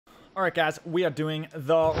Alright guys, we are doing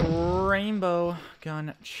the Rainbow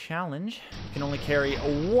Gun Challenge. You can only carry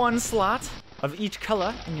one slot of each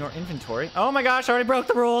color in your inventory. Oh my gosh, I already broke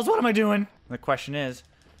the rules. What am I doing? The question is,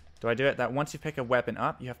 do I do it that once you pick a weapon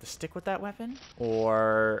up, you have to stick with that weapon?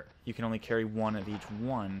 Or you can only carry one of each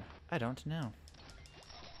one? I don't know.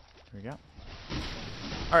 Here we go.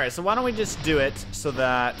 Alright, so why don't we just do it so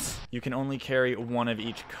that you can only carry one of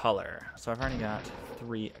each color. So I've already got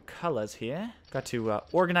 3 colors here. Got to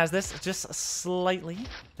organize this just slightly.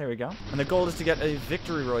 There we go. And the goal is to get a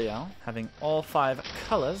victory royale, having all 5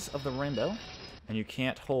 colors of the rainbow. And you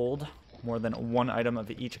can't hold more than one item of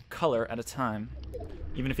each color at a time.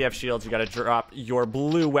 Even if you have shields, you gotta drop your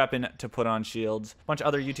blue weapon to put on shields. A bunch of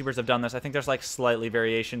other YouTubers have done this. I think there's like slightly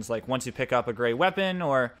variations, like once you pick up a gray weapon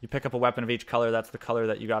or you pick up a weapon of each color, that's the color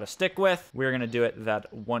that you gotta stick with. We're gonna do it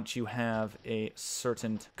that once you have a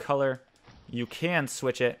certain color, you can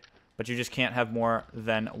switch it, but you just can't have more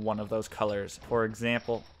than one of those colors. For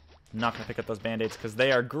example, I'm not gonna pick up those band-aids because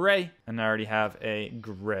they are gray, and I already have a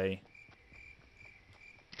gray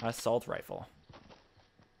assault rifle.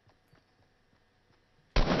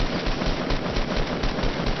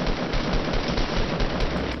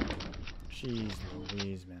 Jeez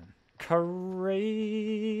Louise, man. Crazy.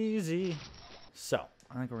 So,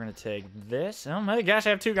 I think we're gonna take this. Oh my gosh, I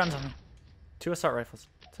have 2 guns on me. 2 assault rifles.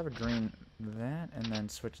 Let's have a green that, and then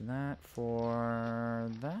switch that for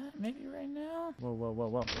that, maybe right now? Whoa, whoa, whoa,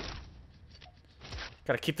 whoa.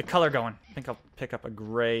 Gotta keep the color going. I think I'll pick up a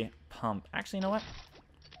gray pump. Actually, you know what?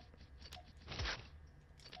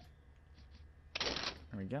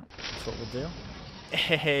 There we go. That's what we'll do.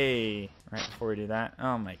 Hey, right before we do that.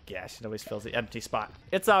 Oh my gosh, it always fills the empty spot.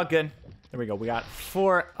 It's all good. There we go. We got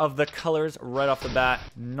 4 of the colors right off the bat.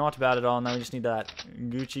 Not bad at all. Now we just need that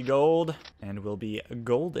Gucci gold, and we'll be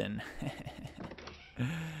golden.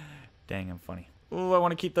 Dang, I'm funny. Ooh, I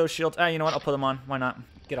want to keep those shields. Ah, you know what? I'll put them on. Why not?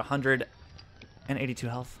 Get 182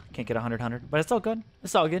 health. Can't get 100, but it's all good.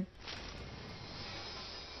 It's all good.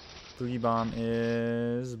 Boogie bomb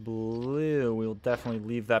is blue. We'll definitely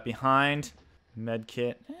leave that behind. Med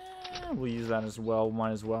kit. We'll use that as well.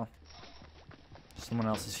 Might as well. Someone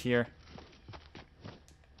else is here.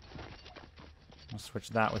 I'll switch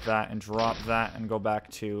that with that and drop that and go back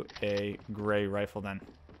to a gray rifle then.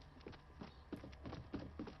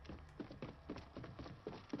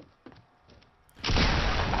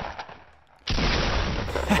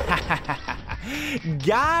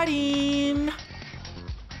 Got him!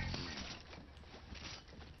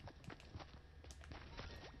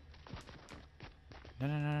 No,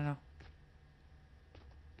 no, no, no, no.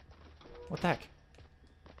 What the heck?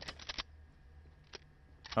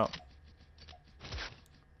 Oh.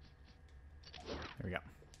 There we go.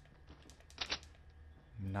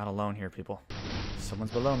 I'm not alone here, people.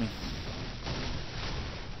 Someone's below me.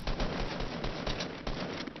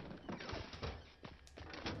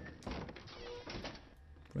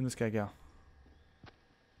 Where'd this guy go?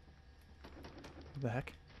 What the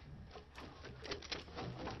heck?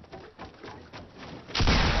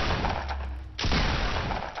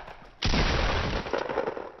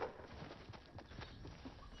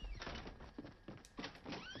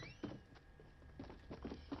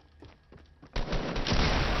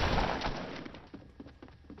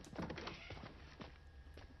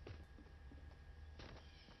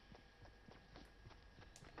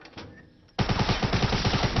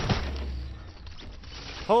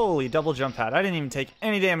 Holy double jump pad. I didn't even take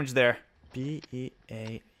any damage there.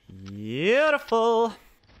 B-E-A. Beautiful.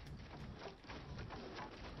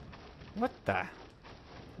 What the?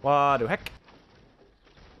 What the heck?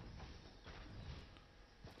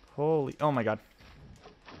 Holy. Oh my god.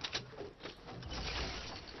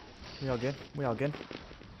 We all good? We all good?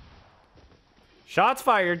 Shots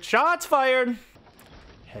fired. Shots fired.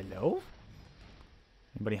 Hello?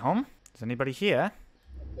 Anybody home? Is anybody here?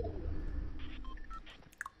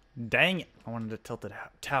 Dang it. I wanted to tilt the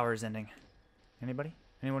tower's ending. Anybody?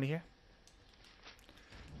 Anybody here?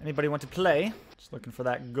 Anybody want to play? Just looking for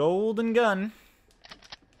that golden gun.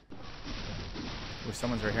 Ooh,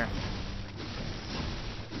 someone's right here.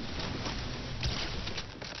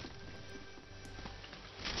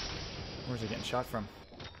 Where's he getting shot from?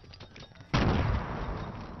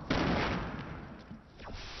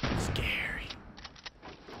 Scary.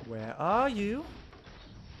 Where are you?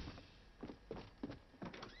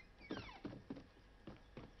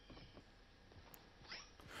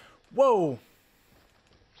 Whoa!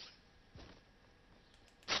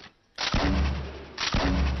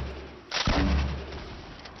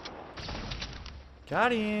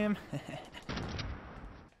 Got him!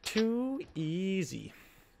 Too easy.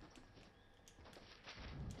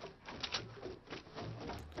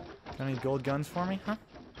 Got any gold guns for me, huh?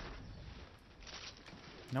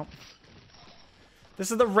 Nope. This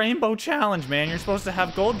is the rainbow challenge, man. You're supposed to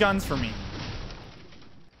have gold guns for me.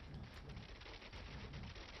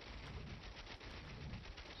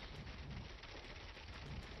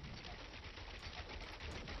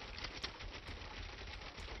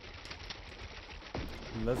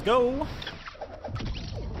 Let's go.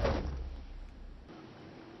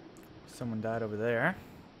 Someone died over there.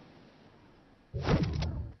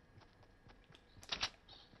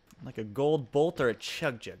 Like a gold bolt or a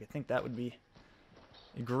chug jug. I think that would be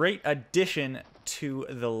a great addition to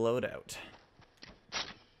the loadout.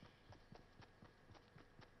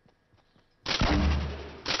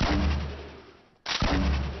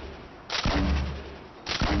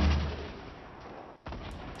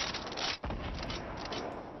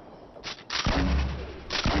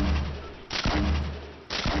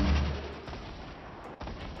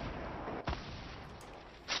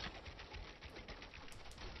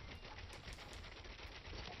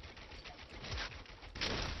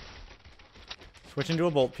 Switch into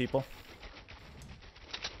a bolt, people.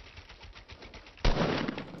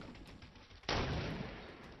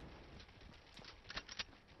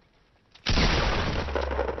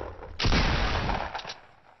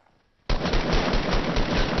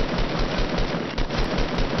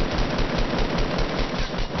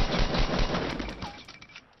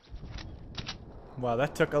 Wow,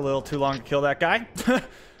 that took a little too long to kill that guy.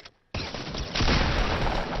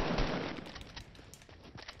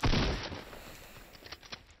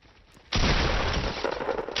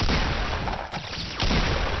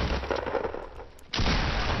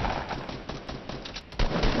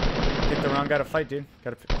 Gotta fight, dude.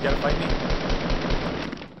 Gotta fight me.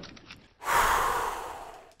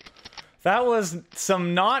 That was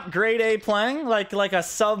some not grade A playing, like a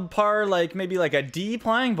subpar, like maybe like a D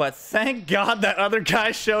playing, but thank God that other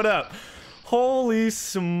guy showed up. Holy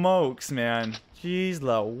smokes, man. Jeez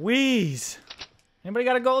Louise. Anybody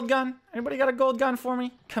got a gold gun? Anybody got a gold gun for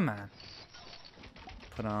me? Come on.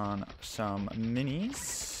 Put on some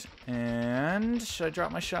minis. And should I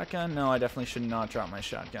drop my shotgun? No, I definitely should not drop my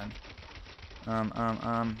shotgun.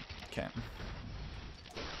 Okay.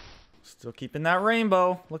 Still keeping that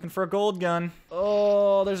rainbow. Looking for a gold gun.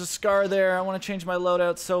 Oh, there's a scar there. I want to change my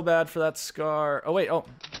loadout so bad for that scar. Oh, wait. Oh.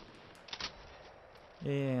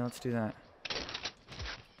 Yeah, let's do that.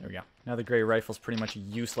 There we go. Now the gray rifle's pretty much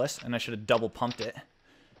useless, and I should have double pumped it.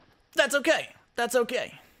 That's okay. That's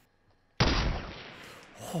okay.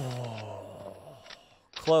 Oh.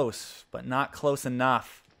 Close, but not close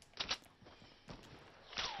enough.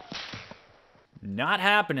 Not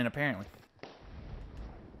happening, apparently.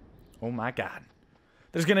 Oh my God.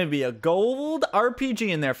 There's gonna be a gold RPG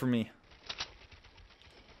in there for me.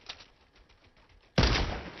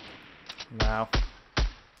 Wow.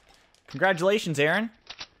 Congratulations, Aaron.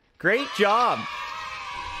 Great job.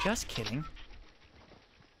 Just kidding.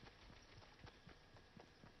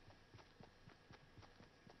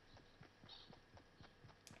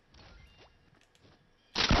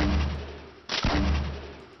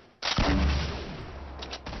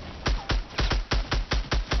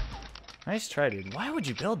 Nice try, dude. Why would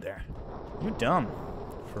you build there? You're dumb.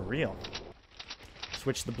 For real.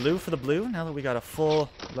 Switch the blue for the blue, now that we got a full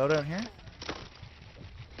loadout here.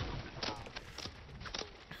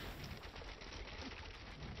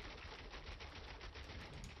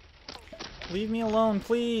 Leave me alone,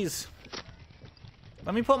 please.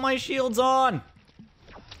 Let me put my shields on.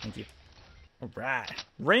 Thank you. Alright.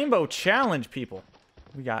 Rainbow challenge, people.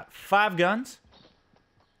 We got 5 guns.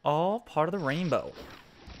 All part of the rainbow.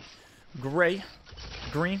 Gray,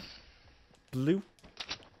 green, blue.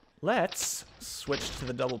 Let's switch to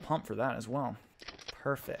the double pump for that as well.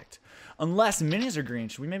 Perfect. Unless minis are green.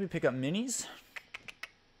 Should we maybe pick up minis?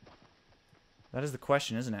 That is the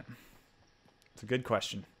question, isn't it? It's a good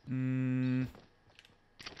question.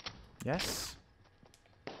 Yes.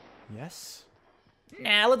 Yes.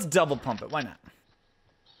 Nah, let's double pump it. Why not?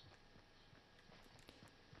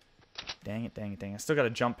 Dang it, dang it, dang it. I still got a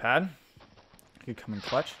jump pad. Could come in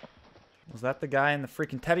clutch. Was that the guy in the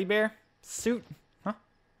freaking teddy bear suit? Huh?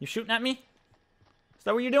 You shooting at me? Is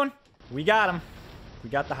that what you're doing? We got him. We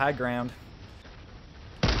got the high ground.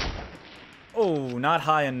 Oh, not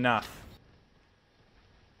high enough.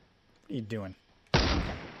 What are you doing?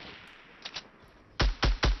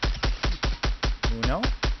 Uno.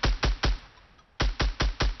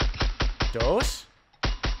 Dos.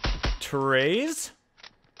 Tres.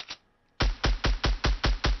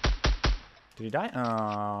 Did he die?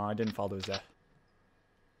 Oh, I didn't fall to his death.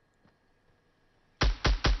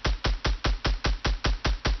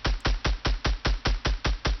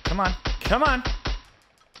 Come on. Come on.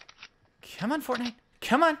 Come on, Fortnite.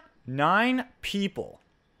 Come on. 9 people.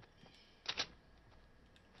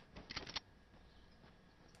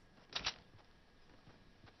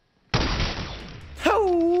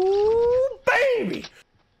 Oh, baby.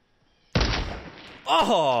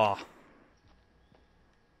 Oh.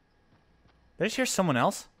 Did I just hear someone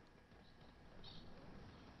else?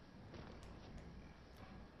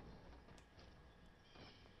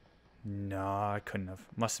 No, I couldn't have.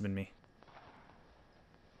 Must have been me.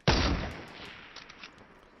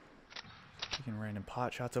 Taking random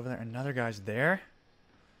pot shots over there. Another guy's there.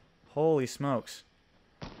 Holy smokes.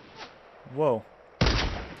 Whoa.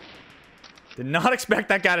 Did not expect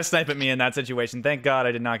that guy to snipe at me in that situation. Thank God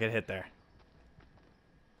I did not get hit there.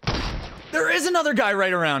 There is another guy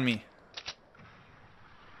right around me.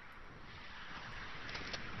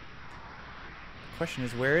 Question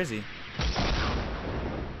is, where is he?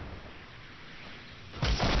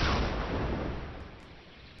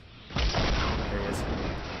 There he is.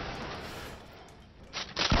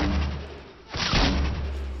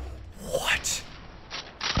 What?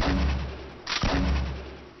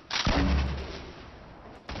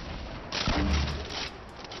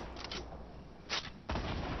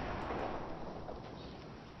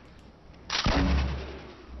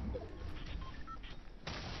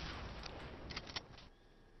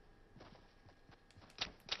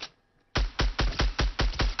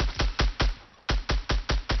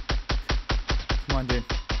 Come on, dude.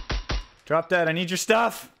 Drop dead. I need your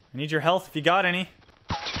stuff. I need your health if you got any.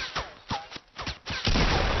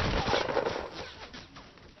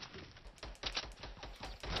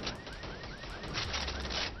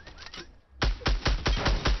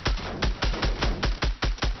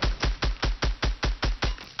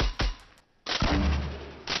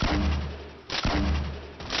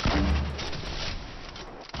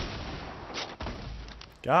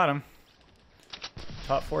 Got him.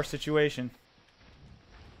 Top 4 situation.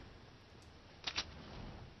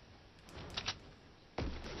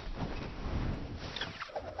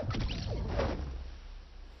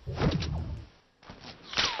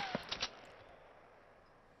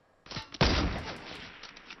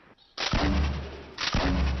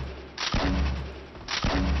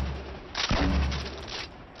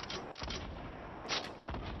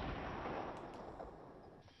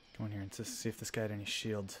 Go in here and see if this guy had any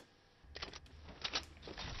shields.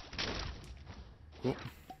 Ooh.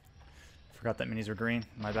 Forgot that minis were green.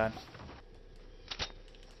 My bad.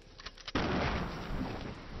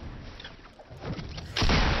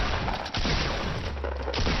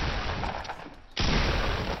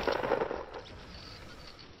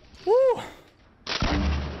 Woo!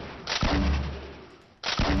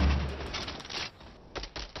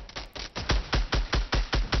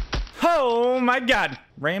 Oh my God!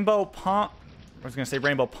 Rainbow pump. I was gonna say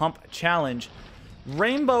rainbow pump challenge.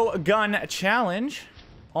 Rainbow gun challenge.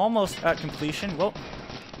 Almost at completion. Whoa.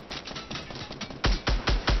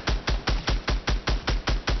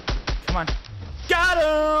 Come on. Got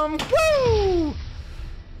him! Woo!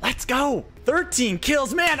 Let's go. 13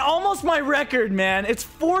 kills. Man, almost my record, man. It's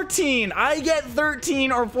 14. I get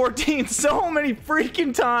 13 or 14 so many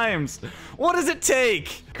freaking times. What does it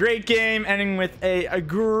take? Great game, ending with a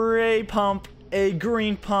gray pump, a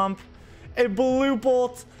green pump, a blue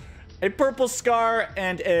bolt, a purple scar,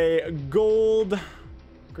 and a gold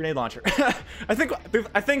grenade launcher. I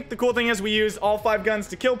think the cool thing is we use all 5 guns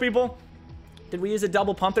to kill people. Did we use a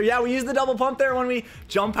double pump there? Yeah, we used the double pump there when we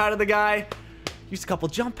jump out of the guy. Used a couple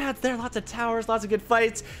jump pads there, lots of towers, lots of good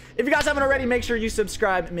fights. If you guys haven't already, make sure you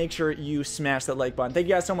subscribe, make sure you smash that like button. Thank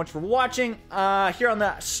you guys so much for watching here on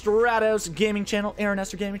the Stratos Gaming channel, Aaron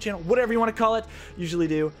Esther Gaming channel, whatever you want to call it. Usually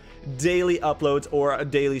do daily uploads or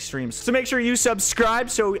daily streams. So make sure you subscribe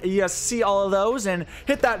so you see all of those and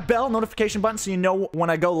hit that bell notification button so you know when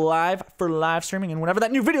I go live for live streaming and whenever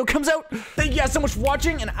that new video comes out. Thank you guys so much for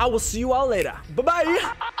watching, and I will see you all later.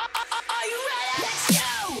 Bye-bye.